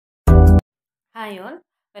Hi all,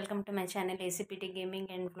 welcome to my channel ACPT Gaming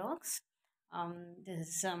and Vlogs.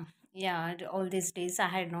 This yeah, all these days I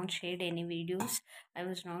had not shared any videos. I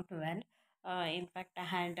was not well. In fact, I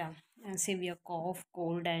had a severe cough,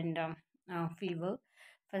 cold, and fever.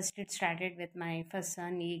 First, it started with my first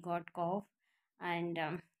son. He got cough, and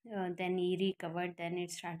then he recovered. Then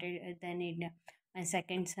it started. Then my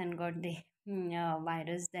second son got the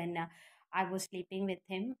virus. Then I was sleeping with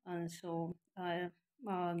him.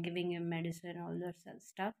 Giving him medicine, all that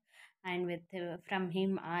stuff, and with from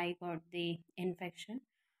him I got the infection.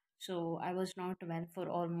 So I was not well for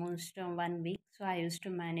almost 1 week. So I used to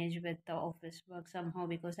manage with the office work somehow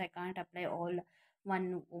because I can't apply all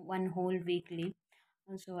one whole week leave.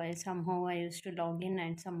 And so I used to log in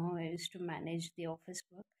and somehow I used to manage the office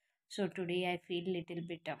work. So today I feel little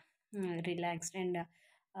bit relaxed and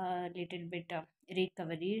little bit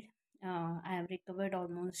recovered. I have recovered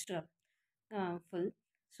almost full.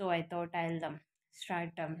 So I thought I'll start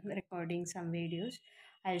recording some videos.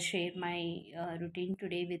 I'll share my routine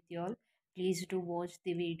today with you all. Please do watch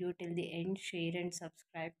the video till the end, share and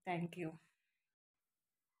subscribe. Thank you.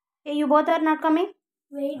 Hey, you both are not coming?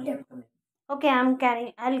 Wait. Okay, I'm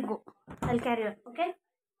carrying. I'll go. I'll carry on. Okay.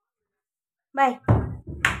 Bye.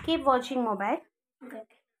 Keep watching mobile. Okay.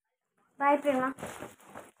 Bye, Prima.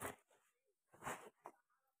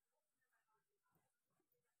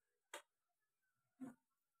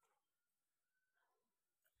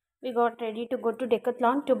 We got ready to go to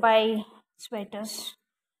Decathlon to buy sweaters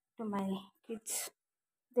to my kids.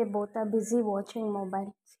 They both are busy watching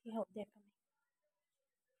mobile. See how they're coming.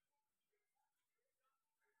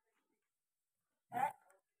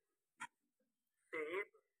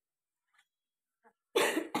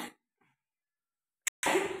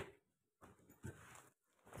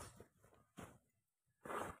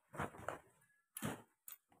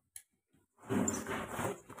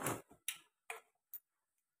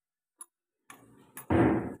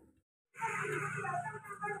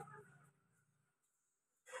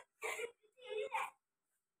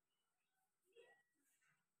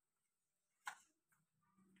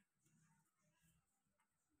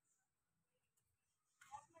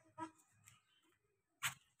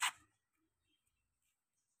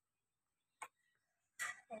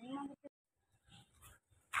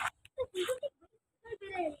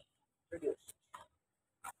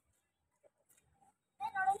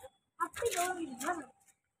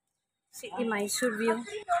 See the Mysore view.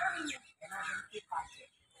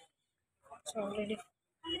 It's already.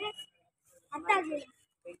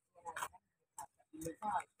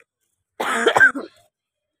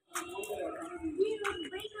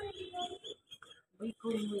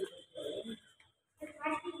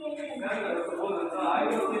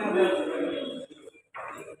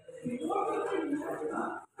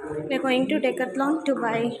 We're going to Decathlon to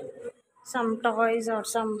buy some toys or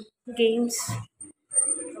some games.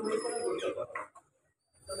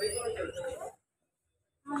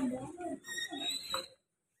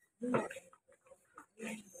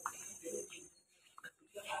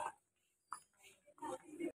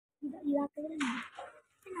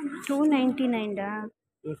 299 da.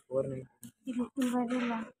 ಈ 490 ಇಲ್ಲಿ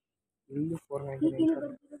ಬರಲ್ಲ ಇಲ್ಲಿ 499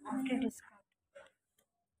 after discount.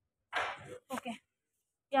 Okay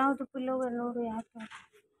ಯಾವುದು pullover ನೋಡು ಯಾಕೆ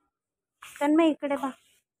ತನ್ಮಯ ಈ ಕಡೆ ಬಾ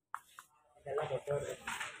ಅದೆಲ್ಲ ದೊಡ್ಡವ್ರಿಗೆ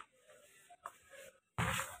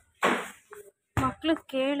ಮಕ್ಳು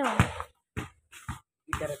ಕೇಳು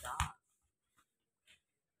ಈ ಥರದ್ದಾ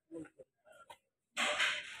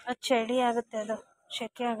ಅದು ಚಳಿ ಆಗುತ್ತೆ ಅದು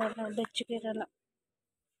ಶೆಕೆ ಆಗಲ್ಲ ಬೆಚ್ಚಗೆ ಇರಲ್ಲ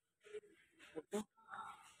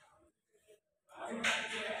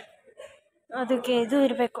ಅದಕ್ಕೆ ಇದು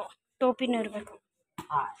ಇರಬೇಕು ಟೋಪಿನೂ ಇರಬೇಕು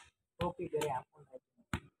ಹಾಂ ಟೋಪಿ ಬೇರೆ ಹಾಕ್ಕೊಂಡು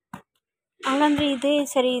ಹಂಗಂದ್ರೆ ಇದೇ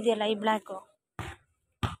ಸರಿ ಇದೆಯಲ್ಲ ಈ ಬ್ಲ್ಯಾಕು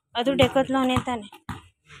ಅದು ಡೆಕೋತ್ಲೋನೇ ತಾನೆ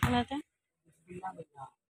ಮತ್ತೆ ಇಲ್ಲ ಇಲ್ಲ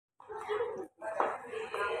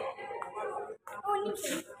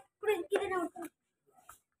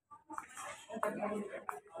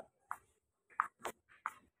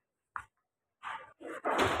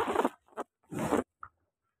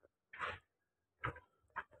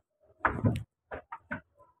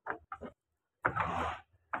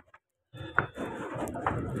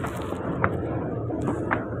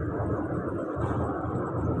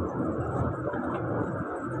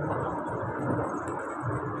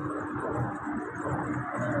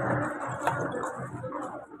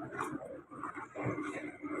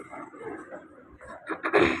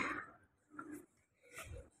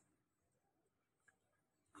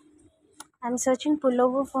I'm searching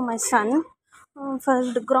pullover for my son. For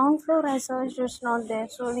the ground floor, I searched, it's not there.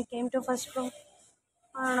 So we came to first floor.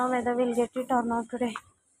 I don't know whether we'll get it or not today.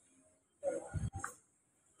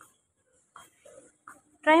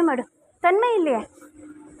 Try ಮಾಡು. ತನ್ಮಯ ಇಲ್ಲಿ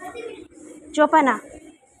ಜೋಪಾನ.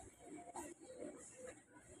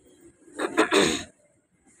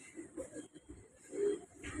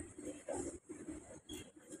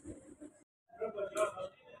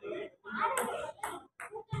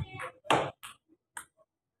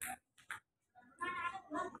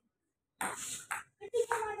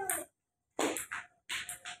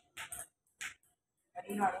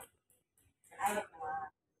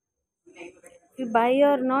 You buy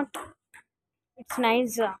or not, it's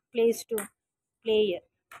nice place to play here.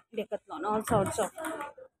 Decathlon, all sorts of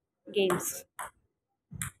games.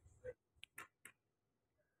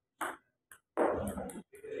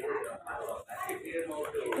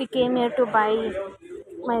 We came here to buy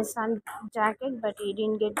my son jacket, but he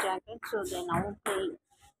didn't get jacket, so they now playing.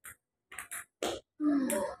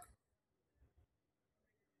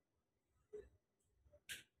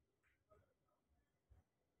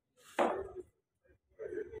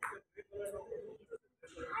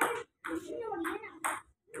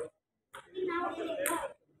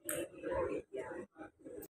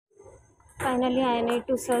 Finally, I need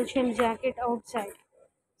to search him jacket outside.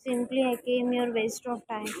 Simply, I came here waste of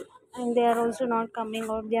time, and they are also not coming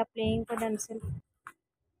out. They are playing for themselves.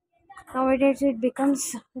 Nowadays, it becomes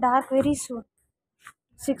dark very soon.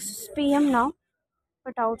 6 p.m. now,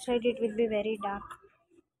 but outside it will be very dark.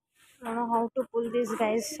 I don't know how to pull these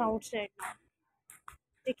guys outside now.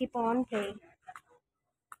 They keep on playing.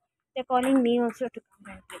 They're calling me also to come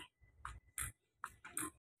and play.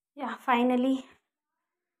 Yeah, finally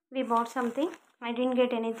we bought something. I didn't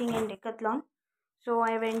get anything in Decathlon, so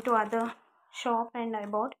I went to other shop and I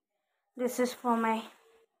bought. This is for my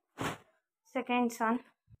second son.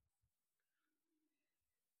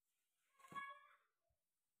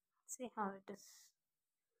 See how it is.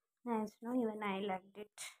 Nice, no? Even I liked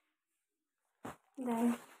it. Then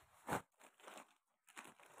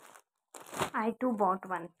I too bought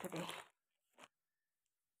one today.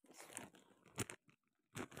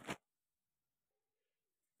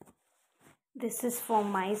 This is for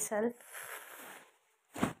myself.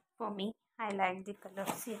 For me, I like the color.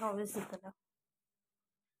 See how is the color?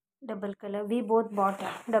 Double color. We both bought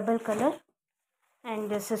a double color,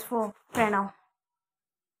 and this is for Pranav.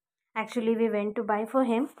 Actually, we went to buy for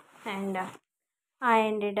him, and I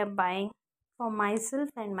ended up buying for myself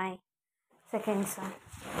and my second son.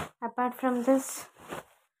 Apart from this,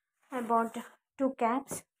 I bought two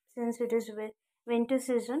caps since it is winter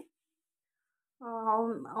season.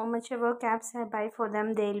 How much ever caps I buy for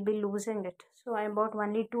them, they'll be losing it. So I bought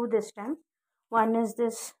only two this time. One is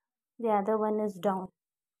this, the other one is down.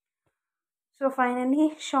 So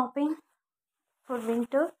finally, shopping for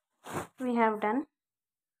winter we have done.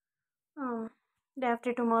 Day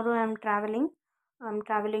after tomorrow, I'm traveling. I'm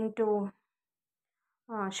traveling to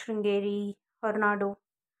Sringeri, Hornado,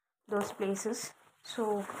 those places.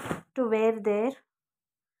 So to wear there,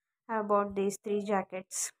 I bought these three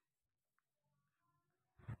jackets.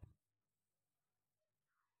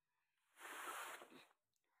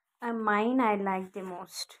 And mine I liked the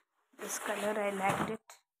most. This color I liked it.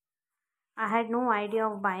 I had no idea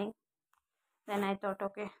of buying. Then I thought,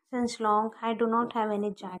 okay, since long I do not have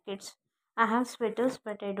any jackets. I have sweaters,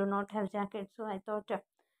 but I do not have jackets. So I thought,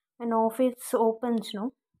 when office opens,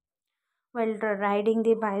 no, while riding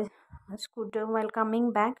the scooter, while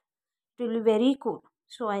coming back, it will be very cool.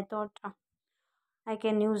 So I thought I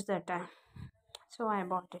can use that time. So I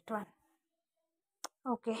bought it one.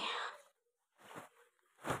 Okay,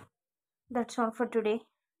 that's all for today.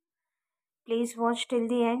 Please watch till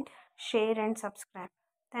the end, share and subscribe.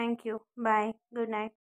 Thank you. Bye. Good night.